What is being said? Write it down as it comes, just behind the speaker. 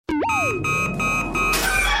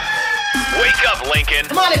up, Lincoln.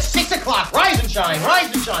 Come on, it's 6 o'clock. Rise and shine,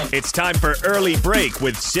 rise and shine. It's time for Early Break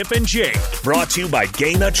with Sip and Jake, brought to you by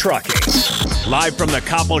Gaina Trucking. Live from the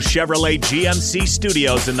Coppel Chevrolet GMC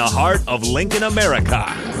studios in the heart of Lincoln, America.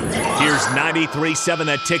 Here's 93.7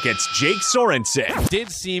 The Ticket's Jake Sorensen.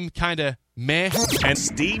 Did seem kind of meh. And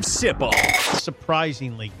Steve Sipple.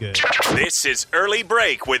 Surprisingly good. This is Early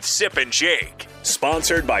Break with Sip and Jake,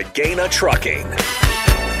 sponsored by Gaina Trucking.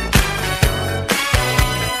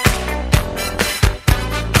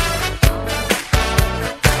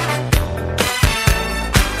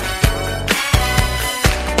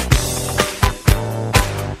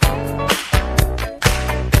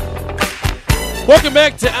 Welcome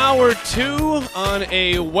back to Hour 2 on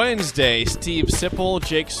a Wednesday. Steve Sipple,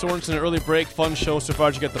 Jake Sorensen, Early Break. Fun show so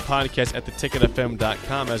far. You got the podcast at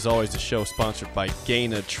theticketfm.com. As always, the show sponsored by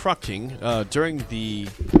Gaina Trucking. During the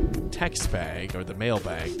text bag, or the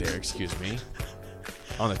mailbag there, excuse me,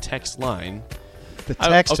 on the text line. The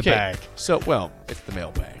text bag. So, well, it's the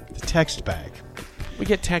mailbag. The text bag. We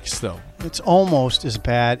get texts, though. It's almost as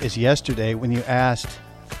bad as yesterday when you asked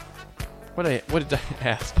What did I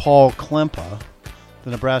ask? Paul Klempa, the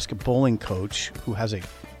Nebraska bowling coach, who has a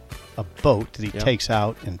boat that he takes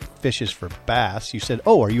out and fishes for bass. You said,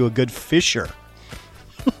 "Oh, are you a good fisher?"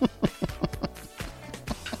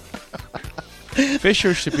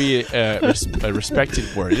 Fisher should be a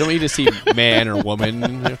respected word. You don't need to see man or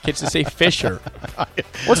woman. Kids to say fisher.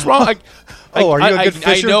 What's wrong? Are you a good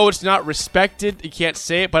fisher? I know it's not respected. You can't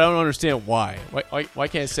say it, but I don't understand why. Why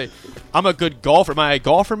can't I say, I'm a good golfer? Am I a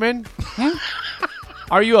golfer, man?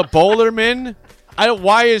 Are you a bowler, man?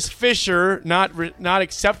 Why is fisher not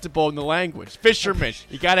acceptable in the language? Fisherman.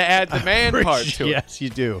 You got to add the man part to it. Yes, you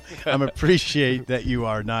do. I appreciate that you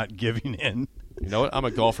are not giving in. You know what? I'm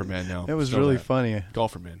a golfer man now. That was really funny.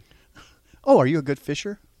 Golfer man. Oh, are you a good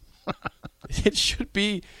fisher? It should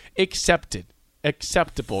be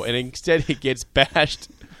acceptable, and instead it gets bashed.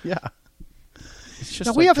 Yeah. It's just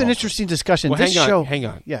now, we have an interesting discussion. Well, hang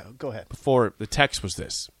on. Yeah, go ahead. Before the text was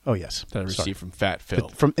this. Oh, yes. That I received from Fat Phil.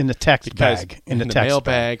 From in the text bag. In the text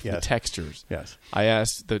mailbag, bag. the texters. Yes. I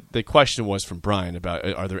asked, the question was from Brian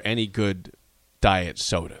about, are there any good diet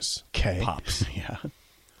sodas? Okay. Pops. Yeah.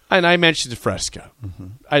 And I mentioned the Fresca,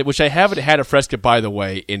 which I haven't had a Fresca, by the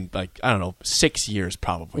way, in 6 years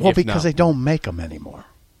probably. Well, because they don't make them anymore.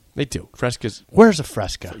 They do. Fresca's. Where's a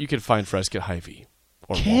Fresca? You can find Fresca at Hy-Vee.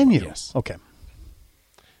 Can Walmart. you? Yes. Okay.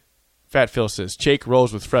 Fat Phil says, Jake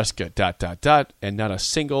rolls with Fresca, ... and not a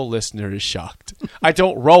single listener is shocked. I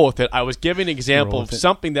don't roll with it. I was giving an example of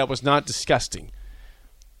something that was not disgusting.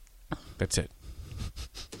 That's it.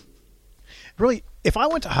 Really, if I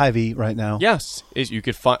went to Hy-Vee right now, yes, you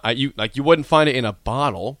could find you wouldn't find it in a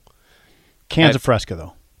bottle. Cans of Fresca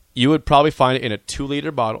though. You would probably find it in a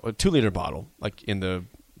 2-liter bottle, like in the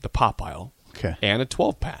pop aisle. Okay. And a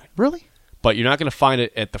 12-pack. Really? But you're not going to find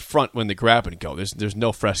it at the front when they grab and go. There's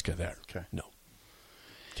no Fresca there. Okay. No.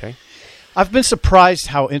 Okay. I've been surprised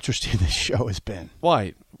how interesting this show has been.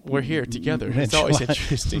 Why? We're here together. It's always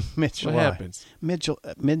interesting. Mid-July. What happens?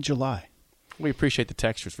 Mid-July. We appreciate the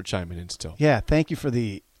texters for chiming in still. Yeah, thank you for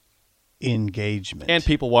the engagement. And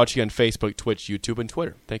people watching on Facebook, Twitch, YouTube, and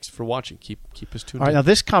Twitter. Thanks for watching. Keep us tuned in. All right, now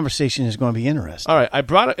this conversation is going to be interesting. All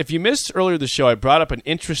right, if you missed earlier the show, I brought up an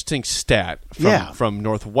interesting stat from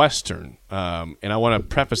Northwestern, and I want to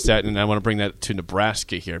preface that, and I want to bring that to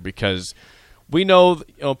Nebraska here, because we know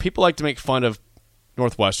people like to make fun of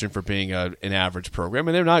Northwestern for being an average program,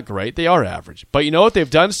 and they're not great. They are average. But you know what they've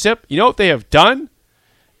done, Sip? You know what they have done?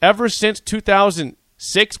 Ever since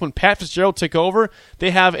 2006, when Pat Fitzgerald took over, they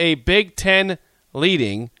have a Big Ten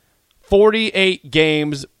leading 48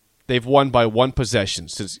 games they've won by one possession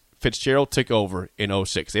since Fitzgerald took over in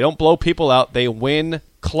 06. They don't blow people out. They win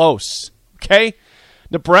close. Okay?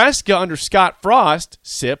 Nebraska under Scott Frost,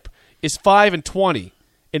 Sip, is 5-20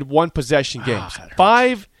 in one possession games.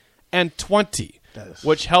 5-20,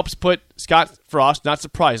 which helps put Scott Frost, not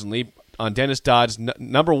surprisingly, on Dennis Dodd's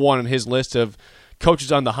number one on his list of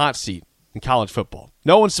coaches on the hot seat in college football.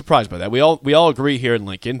 No one's surprised by that. We all agree here in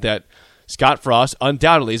Lincoln that Scott Frost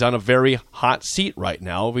undoubtedly is on a very hot seat right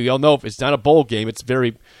now. We all know if it's not a bowl game, it's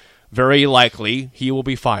very, very likely he will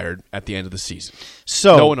be fired at the end of the season.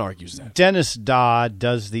 So no one argues that. Dennis Dodd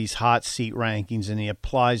does these hot seat rankings, and he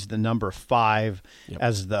applies the number 5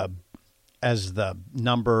 as the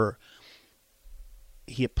number.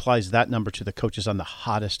 He applies that number to the coaches on the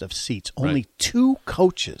hottest of seats. Only two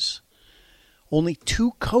coaches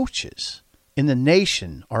in the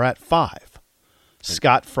nation are at 5.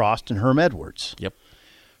 Scott Frost and Herm Edwards. Yep.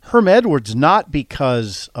 Herm Edwards, not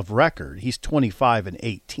because of record. He's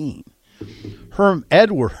 25-18. Herm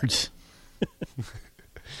Edwards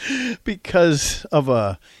because of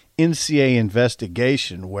a NCAA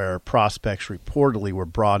investigation where prospects reportedly were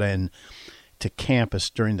brought in to campus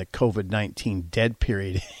during the COVID-19 dead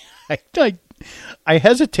period. I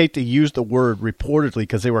hesitate to use the word reportedly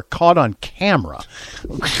because they were caught on camera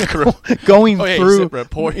going through.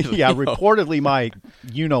 Reportedly. Yeah, reportedly my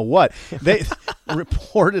you know what. They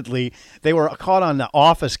reportedly they were caught on the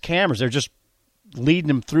office cameras. They're just leading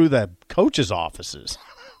them through the coaches' offices.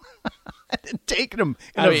 And taking them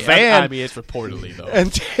in a van. I mean, it's reportedly, though.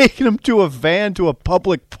 And taking them to a van to a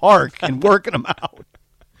public park and working them out.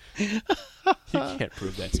 You can't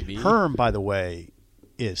prove that to me. Herm, by the way,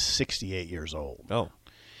 is 68 years old. Oh.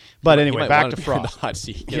 But anyway, back to Frost. Hot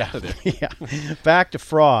seat. Get out of there. Yeah. Back to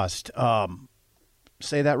Frost.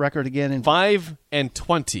 Say that record again.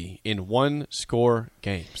 5-20 in one-score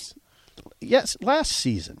games. Yes, last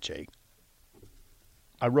season, Jake,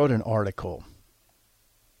 I wrote an article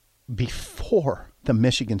before the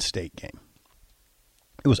Michigan State game.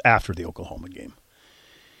 It was after the Oklahoma game.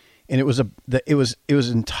 And it was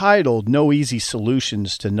entitled "No Easy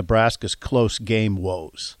Solutions to Nebraska's Close Game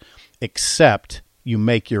Woes, Except You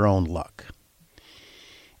Make Your Own Luck."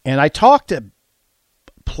 And I talked to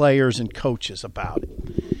players and coaches about it.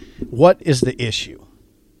 What is the issue?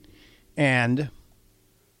 And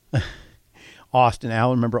Austin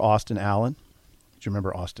Allen, remember Austin Allen? Do you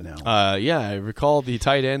remember Austin Allen? Yeah, I recall the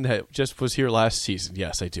tight end that just was here last season.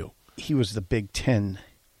 Yes, I do. He was the Big Ten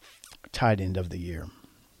tight end of the year.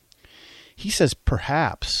 He says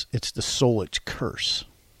perhaps it's the Solich curse.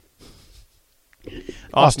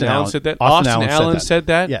 Austin Allen said that? Austin Allen said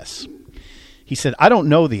that? Yes. He said, I don't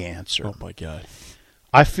know the answer. Oh, my God.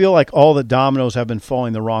 I feel like all the dominoes have been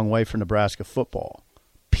falling the wrong way for Nebraska football.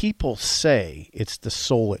 People say it's the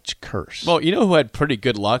Solich curse. Well, you know who had pretty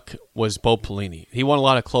good luck was Bo Pelini. He won a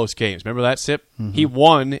lot of close games. Remember that, Sip? Mm-hmm. He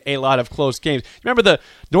won a lot of close games. Remember the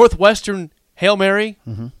Northwestern Hail Mary?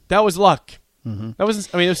 Mm-hmm. That was luck. Mm-hmm. That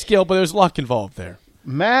wasn't. I mean, it was skill, but there was luck involved there.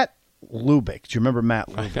 Matt Lubick. Do you remember Matt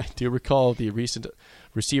Lubick? I do recall the recent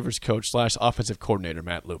receivers coach / offensive coordinator,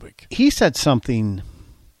 Matt Lubick. He said something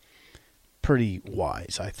pretty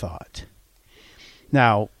wise, I thought.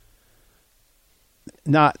 Now,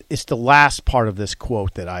 it's the last part of this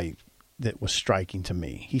quote that was striking to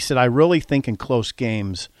me. He said, I really think in close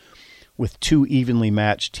games with two evenly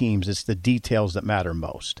matched teams, it's the details that matter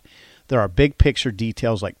most. There are big picture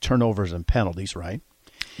details like turnovers and penalties, right?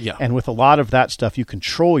 Yeah. And with a lot of that stuff, you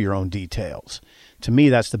control your own details. To me,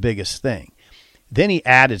 that's the biggest thing. Then he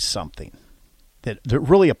added something that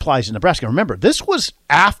really applies to Nebraska. Remember, this was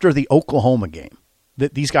after the Oklahoma game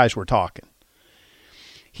that these guys were talking.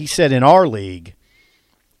 He said, in our league,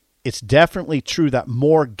 it's definitely true that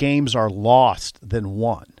more games are lost than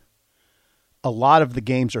won. A lot of the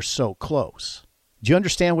games are so close. Do you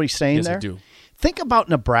understand what he's saying there? Yes, I do. Think about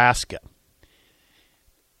Nebraska.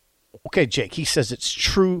 Okay, Jake, he says it's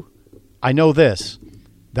true, I know this,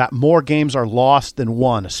 that more games are lost than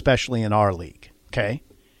won, especially in our league. Okay?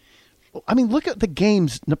 I mean, look at the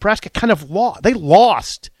games Nebraska kind of lost. They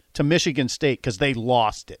lost to Michigan State because they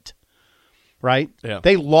lost it. Right? Yeah.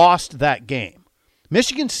 They lost that game.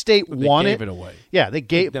 Michigan State won it. They gave it away. Yeah, they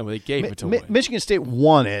gave it away. Michigan State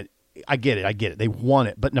won it. I get it. They won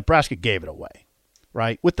it, but Nebraska gave it away.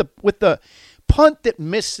 Right? With the punt that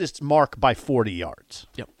missed its mark by 40 yards.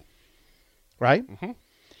 Yep. Right? Mm-hmm.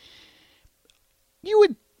 You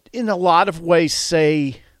would, in a lot of ways,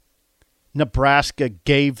 say Nebraska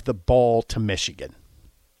gave the ball to Michigan.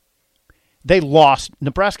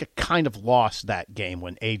 Nebraska kind of lost that game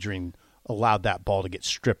when Adrian allowed that ball to get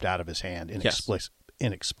stripped out of his hand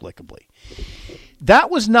inexplicably. That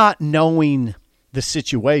was not knowing the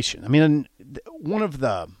situation. I mean, one of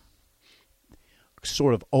the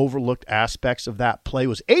sort of overlooked aspects of that play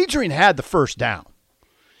was Adrian had the first down.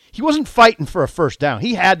 He wasn't fighting for a first down.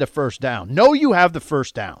 He had the first down. Know you have the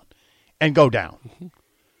first down and go down. Mm-hmm.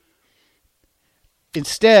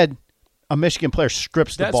 Instead, a Michigan player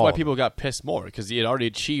strips the ball. That's why people got pissed more, because he had already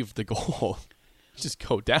achieved the goal. Just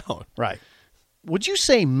go down. Right. Would you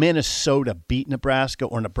say Minnesota beat Nebraska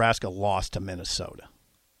or Nebraska lost to Minnesota?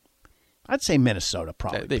 I'd say Minnesota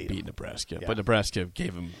probably They beat Nebraska, yeah. But Nebraska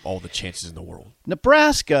gave them all the chances in the world.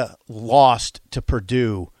 Nebraska lost to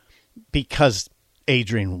Purdue because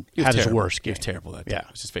Adrian had his worst game. He was terrible that day. Yeah.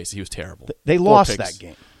 Let's just face it, he was terrible. They lost that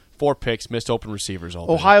game. 4 picks, missed open receivers all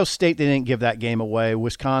day. Ohio State, they didn't give that game away.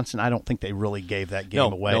 Wisconsin, I don't think they really gave that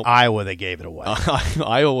game away. Nope. Iowa, they gave it away.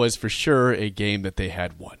 Iowa was for sure a game that they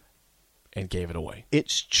had won and gave it away.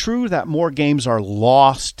 It's true that more games are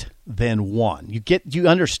lost than won. You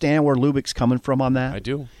understand where Lubick's coming from on that? I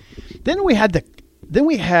do. Then we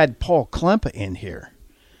had Paul Klempa in here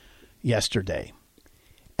yesterday.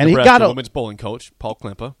 And Nebraska he got a women's bowling coach, Paul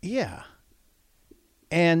Klempa. Yeah.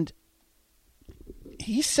 And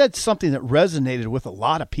he said something that resonated with a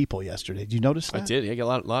lot of people yesterday. Did you notice that? I did. I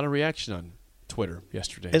got a lot of reaction on Twitter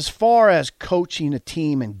yesterday. As far as coaching a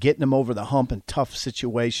team and getting them over the hump in tough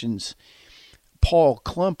situations, Paul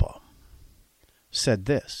Klempa said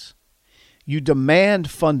this: you demand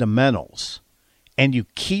fundamentals and you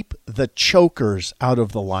keep the chokers out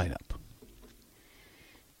of the lineup.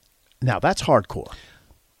 Now, that's hardcore.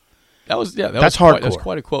 That's hardcore. That's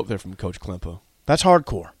quite a quote there from Coach Klempa. That's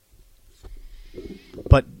hardcore.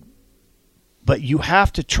 But you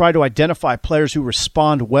have to try to identify players who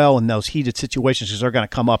respond well in those heated situations, because they're going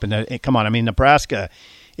to come up. And come on, I mean, Nebraska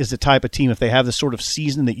is the type of team, if they have the sort of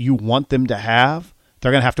season that you want them to have,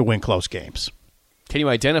 they're going to have to win close games. Can you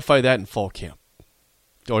identify that in fall camp?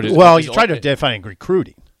 You try to identify it in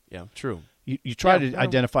recruiting. Yeah, true. You try to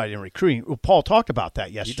identify it in recruiting. Well, Paul talked about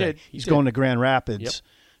that yesterday. He's going to Grand Rapids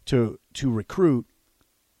to recruit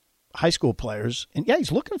high school players, and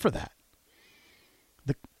he's looking for that.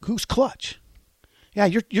 Who's clutch? Yeah,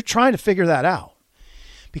 you're trying to figure that out,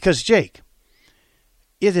 because Jake,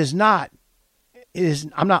 I'm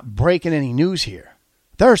not breaking any news here.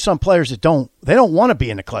 There are some players that don't want to be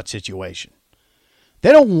in a clutch situation.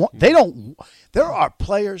 There are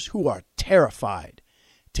players who are terrified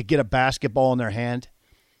to get a basketball in their hand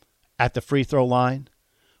at the free throw line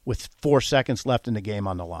with 4 seconds left in the game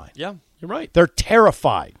on the line. Yeah, you're right. They're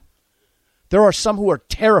terrified. There are some who are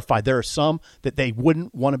terrified. There are some that they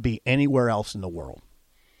wouldn't want to be anywhere else in the world.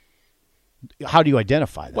 How do you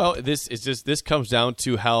identify that? Well, this comes down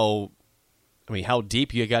to how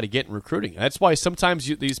deep you got to get in recruiting. That's why sometimes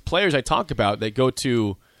these players I talk about, they go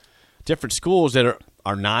to different schools that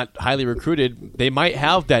are not highly recruited. They might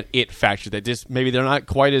have that it factor that just maybe they're not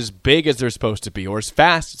quite as big as they're supposed to be or as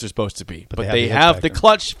fast as they're supposed to be, but they have the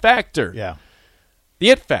clutch factor. Yeah, the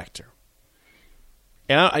it factor.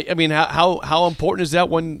 And I mean, how important is that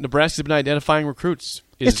when Nebraska's been identifying recruits?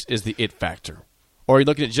 Is the it factor, or are you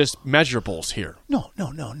looking at just measurables here? No.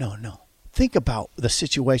 Think about the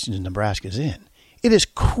situations Nebraska's in. It is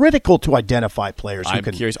critical to identify players. I'm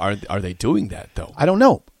curious, are they doing that though? I don't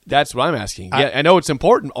know. That's what I'm asking. Yeah, I know it's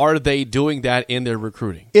important. Are they doing that in their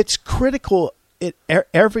recruiting? It's critical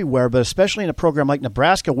everywhere, but especially in a program like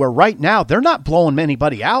Nebraska, where right now they're not blowing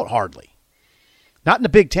anybody out hardly. Not in the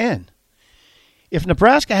Big Ten. If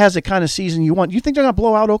Nebraska has the kind of season you want, you think they're going to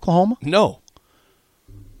blow out Oklahoma? No.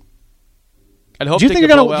 I'd hope do you think they're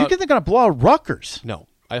going to blow out Rutgers? No.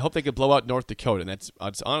 I hope they could blow out North Dakota, and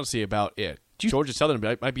that's honestly about it. Georgia Southern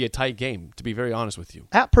might be a tight game, to be very honest with you.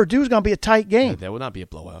 At Purdue's going to be a tight game. Yeah, that will not be a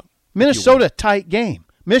blowout. Minnesota, tight game.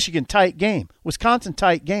 Michigan, tight game. Wisconsin,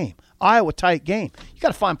 tight game. Iowa, tight game. You got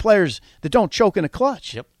to find players that don't choke in a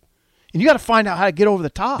clutch. Yep. And you got to find out how to get over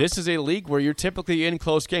the top. This is a league where you're typically in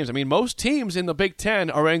close games. I mean, most teams in the Big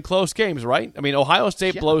Ten are in close games, right? I mean, Ohio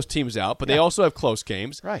State blows teams out, but they also have close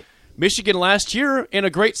games. Right. Michigan last year, in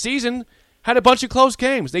a great season, had a bunch of close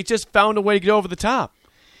games. They just found a way to get over the top.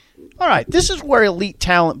 All right, this is where elite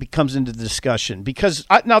talent becomes into the discussion, because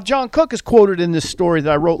now John Cook is quoted in this story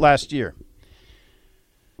that I wrote last year.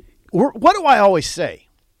 What do I always say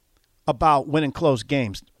about winning close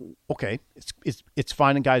games? Okay, it's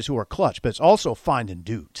finding guys who are clutch, but it's also finding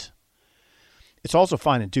dudes. This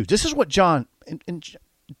is what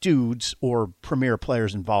dudes or premier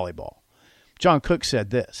players in volleyball. John Cook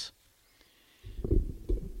said this.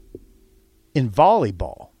 In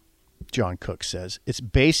volleyball, John Cook says, it's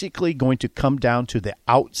basically going to come down to the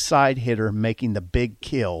outside hitter making the big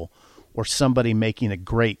kill or somebody making a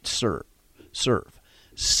great serve.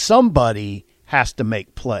 Somebody has to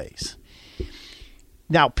make plays.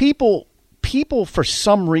 Now, people for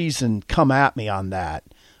some reason come at me on that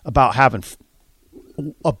about having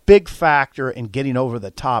a big factor in getting over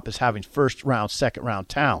the top is having first round, second round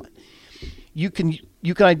talent. You can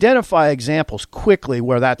identify examples quickly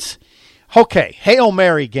where that's okay. Hail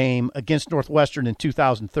Mary game against Northwestern in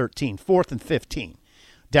 2013, 4th and 15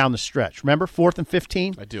 down the stretch. Remember 4th and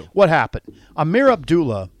 15? I do. What happened? Amir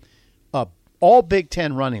Abdullah, all Big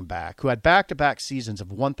Ten running back who had back-to-back seasons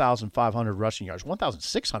of 1,500 rushing yards,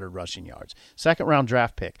 1,600 rushing yards, second-round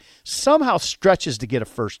draft pick, somehow stretches to get a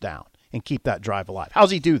first down and keep that drive alive.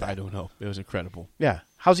 How's he do that? I don't know. It was incredible. Yeah.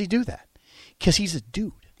 How's he do that? Because he's a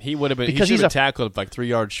dude. He would have been. Because he's tackled like 3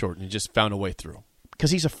 yards short, and he just found a way through.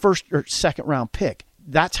 Because he's a first or second round pick.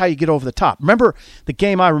 That's how you get over the top. Remember the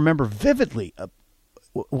game I remember vividly.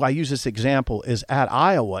 I use this example is at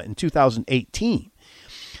Iowa in 2018.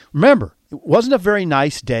 Remember, it wasn't a very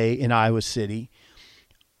nice day in Iowa City.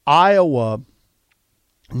 Iowa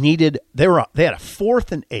they had a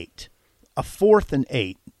 4th and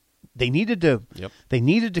 8. They needed to. Yep. They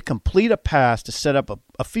needed to complete a pass to set up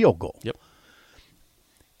a field goal. Yep.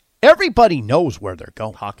 Everybody knows where they're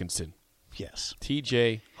going. Hawkinson. Yes.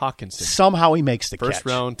 T.J. Hawkinson. Somehow he makes the catch. First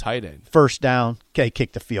round tight end. First down. Okay,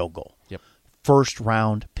 kick the field goal. Yep. First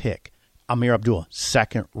round pick. Amir Abdullah,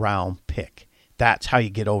 second round pick. That's how you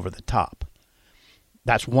get over the top.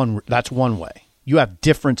 That's one way. You have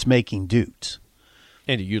difference-making dudes.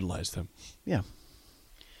 And you utilize them. Yeah.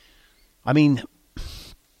 I mean,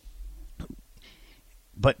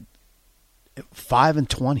 but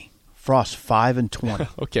 5-20. Frost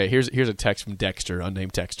 5-20. Okay, here's a text from Dexter,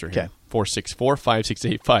 unnamed texter. Okay.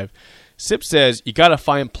 464-5685. Sip says, you got to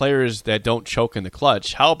find players that don't choke in the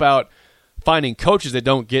clutch. How about finding coaches that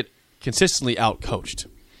don't get consistently out-coached?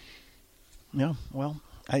 Yeah, well,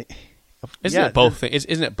 Isn't it both things?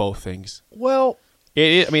 Isn't it both things? Well,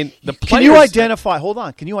 I mean, the players. Can you identify? Hold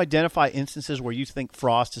on. Can you identify instances where you think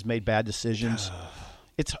Frost has made bad decisions?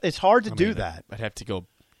 It's hard to do that. I'd have to go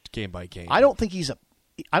game by game. I don't think he's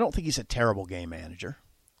a terrible game manager.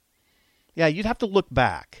 Yeah, you'd have to look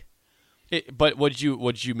back. But would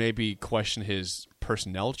you maybe question his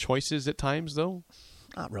personnel choices at times though?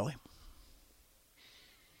 Not really.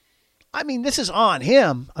 I mean, this is on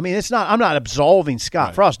him. I mean, it's not. I'm not absolving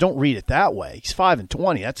Scott Frost. Don't read it that way. He's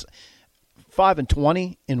 5-20. That's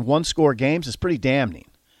 5-20 in one-score games is pretty damning.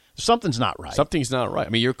 Something's not right. Something's not right. I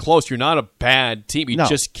mean, you're close. You're not a bad team. You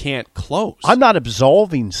just can't close. I'm not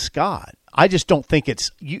absolving Scott. I just don't think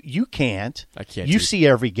it's you. You can't. I can't. You see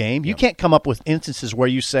every game. You can't come up with instances where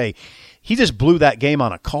you say he just blew that game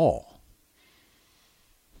on a call.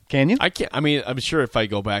 Can you? I can't. I mean, I'm sure if I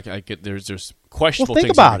go back, I get there's questionable think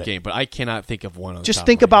things about in the game, but I cannot think of one. Just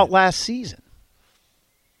think about last season.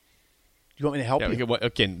 You want me to help you?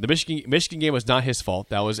 Again, the Michigan game was not his fault.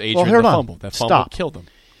 That was Adrian the fumble. That fumble killed him.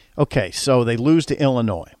 Okay, so they lose to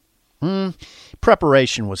Illinois.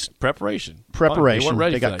 Preparation was preparation.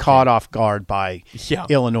 They got caught off guard by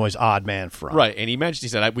Illinois' odd man front. Right, and he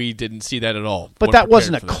said we didn't see that at all. But that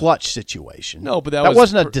wasn't a clutch situation. No, but that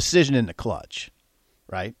wasn't a decision in the clutch.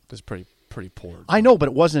 Right? It was pretty poor. I know, but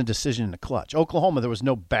it wasn't a decision in the clutch. Oklahoma, there was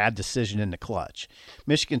no bad decision in the clutch.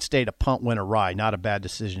 Michigan State, a punt went awry, not a bad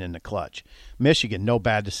decision in the clutch. Michigan, no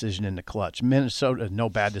bad decision in the clutch. Minnesota, no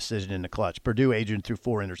bad decision in the clutch. Purdue, Adrian threw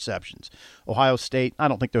 4 interceptions. Ohio State, I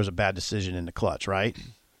don't think there was a bad decision in the clutch, right?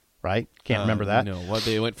 Right? Can't remember that. No,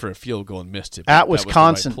 they went for a field goal and missed it. At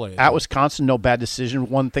Wisconsin, Wisconsin, no bad decision.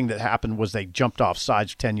 One thing that happened was they jumped off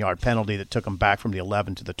sides, 10-yard penalty that took them back from the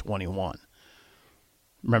 11 to the 21.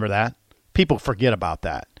 Remember that? People forget about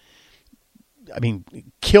that. I mean,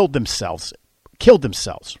 killed themselves.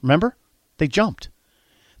 Remember? They jumped.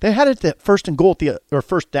 They had it at first and goal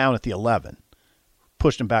first down at the 11.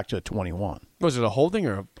 Pushed them back to a 21. Was it a holding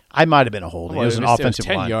or? I might have been a holding. It was an offensive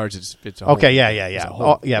 10 line. yards. It's a hold. Okay, yeah.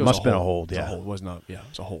 It must have been a hold. Yeah, it was not. Yeah, it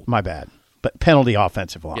was a hold. My bad. But penalty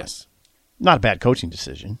offensive line. Yes. Not a bad coaching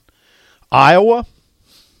decision. Iowa.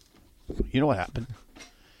 You know what happened?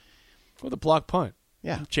 Well, the block punt.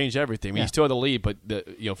 Yeah, changed everything. I mean, you still had the lead, but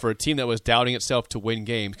for a team that was doubting itself to win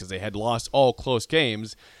games because they had lost all close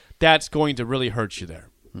games, that's going to really hurt you there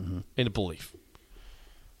in belief.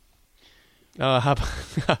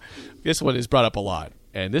 This one is brought up a lot,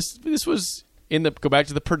 and this was go back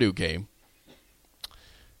to the Purdue game.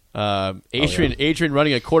 Adrian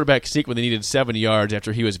running a quarterback sneak when they needed 7 yards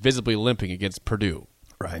after he was visibly limping against Purdue.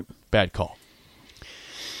 Right, bad call.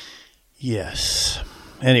 Yes.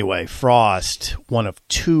 Anyway, Frost, one of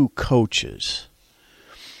 2 coaches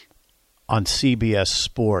on CBS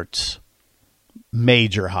Sports,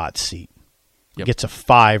 major hot seat. Gets a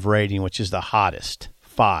 5 rating, which is the hottest.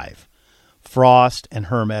 5. Frost and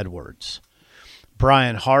Herm Edwards.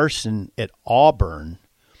 Brian Harsin at Auburn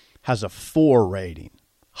has a 4 rating.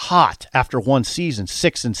 Hot after one season,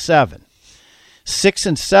 6-7.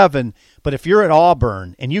 6-7, but if you're at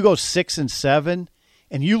Auburn and you go 6-7,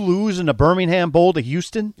 and you lose in the Birmingham Bowl to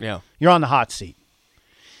Houston, you're on the hot seat.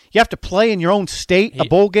 You have to play in your own state, a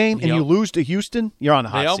bowl game, and you lose to Houston, you're on the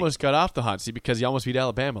hot seat. They almost got off the hot seat because you almost beat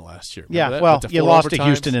Alabama last year. You lost to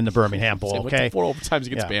Houston in the Birmingham Bowl, okay? 4 overtimes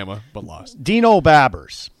against Bama, but lost. Dino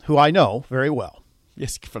Babbers, who I know very well.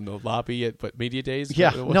 Yes, from the lobby at Media Days? Yeah,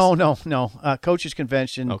 no. Coaches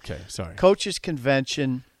Convention. Okay, sorry. Coaches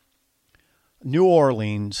Convention, New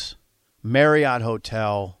Orleans, Marriott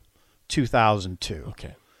Hotel, 2002.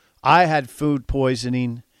 Okay. I had food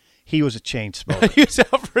poisoning. He was a chain smoker. He was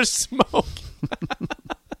out for a smoke.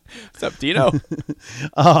 What's up, Dino?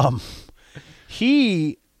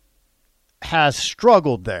 He has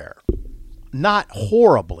struggled there. Not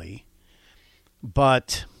horribly,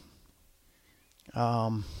 but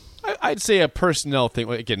I'd say a personnel thing.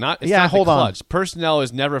 Again, not hold the on. clutch. Personnel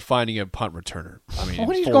is never finding a punt returner. I mean,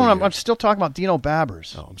 what are you going on? I'm still talking about Dino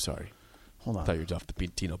Babbers. Oh, I'm sorry. Hold on. I thought you were off the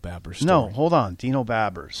Dino Babbers story. No, hold on. Dino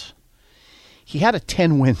Babbers. He had a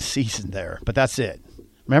 10-win season there, but that's it.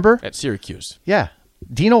 Remember? At Syracuse. Yeah.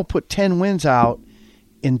 Dino put 10 wins out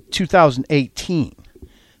in 2018.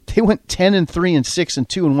 They went 10-3 and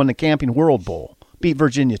 6-2 and won the Camping World Bowl. Beat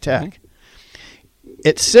Virginia Tech.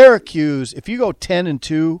 At Syracuse, if you go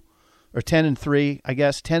 10-2 or 10-3, I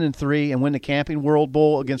guess 10-3 and win the Camping World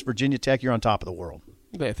Bowl against Virginia Tech, you're on top of the world.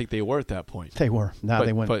 I think they were at that point. They were. Now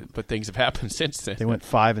they went. But things have happened since then. They went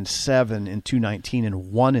 5-7 in 2019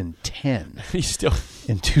 and 1-10. He still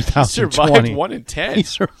in 2020 survived 1-10. He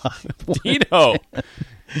survived. Dino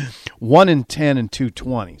 1-10 in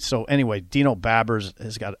 220. So anyway, Dino Babbers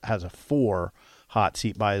has a 4 hot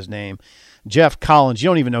seat by his name. Jeff Collins. You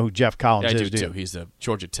don't even know who Jeff Collins is, I do you? too. He's a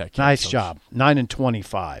Georgia Tech. Nice coach. job.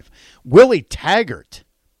 9-25. Willie Taggart.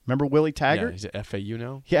 Remember Willie Taggart? Yeah, he's at FAU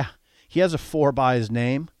now. Yeah. He has a 4 by his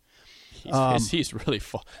name. He's really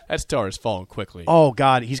that star has fallen quickly. Oh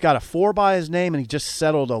God, he's got a 4 by his name, and he just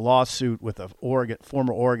settled a lawsuit with a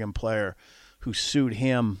former Oregon player who sued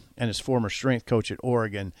him and his former strength coach at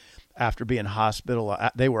Oregon after being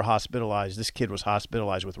hospitalized. They were hospitalized. This kid was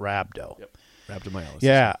hospitalized with rhabdo. Yep. Rhabdomyolysis.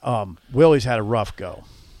 Yeah. Willie's had a rough go.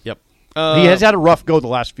 Yep. He has had a rough go the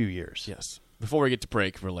last few years. Yes. Before we get to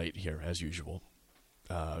break, we're late here as usual.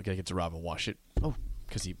 Got to get to Robin Washit. Oh.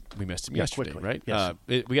 Because we missed him yesterday, quickly. right? Yes.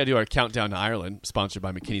 We got to do our countdown to Ireland, sponsored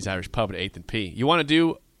by McKinney's Irish Pub at 8th and P. You want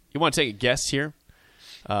to take a guess here?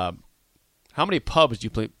 How many pubs do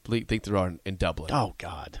you think there are in Dublin? Oh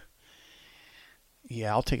God.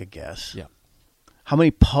 Yeah, I'll take a guess. Yeah. How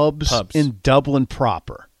many pubs in Dublin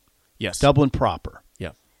proper? Yes. Dublin proper.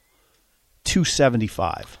 Yeah.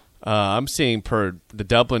 275. I'm seeing per the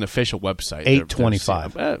Dublin official website.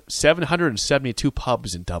 825. 772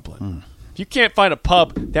 pubs in Dublin. If you can't find a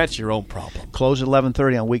pub, that's your own problem. Close at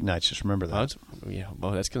 11:30 on weeknights. Just remember that.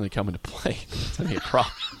 That's going to come into play. It's going to be a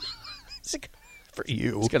problem. For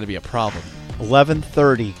you. It's going to be a problem.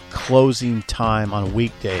 11:30 closing time on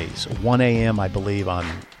weekdays. 1 a.m. I believe on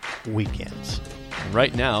weekends. And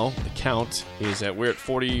right now, the count is that we're at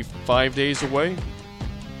 45 days away.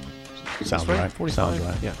 Sounds right. 45? Sounds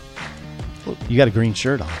right. Yeah. You got a green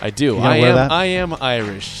shirt on. I do. I am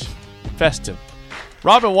Irish. Festive.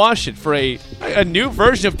 Robin Washit for a new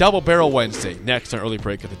version of Double Barrel Wednesday. Next on Early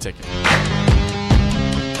Break of the Ticket.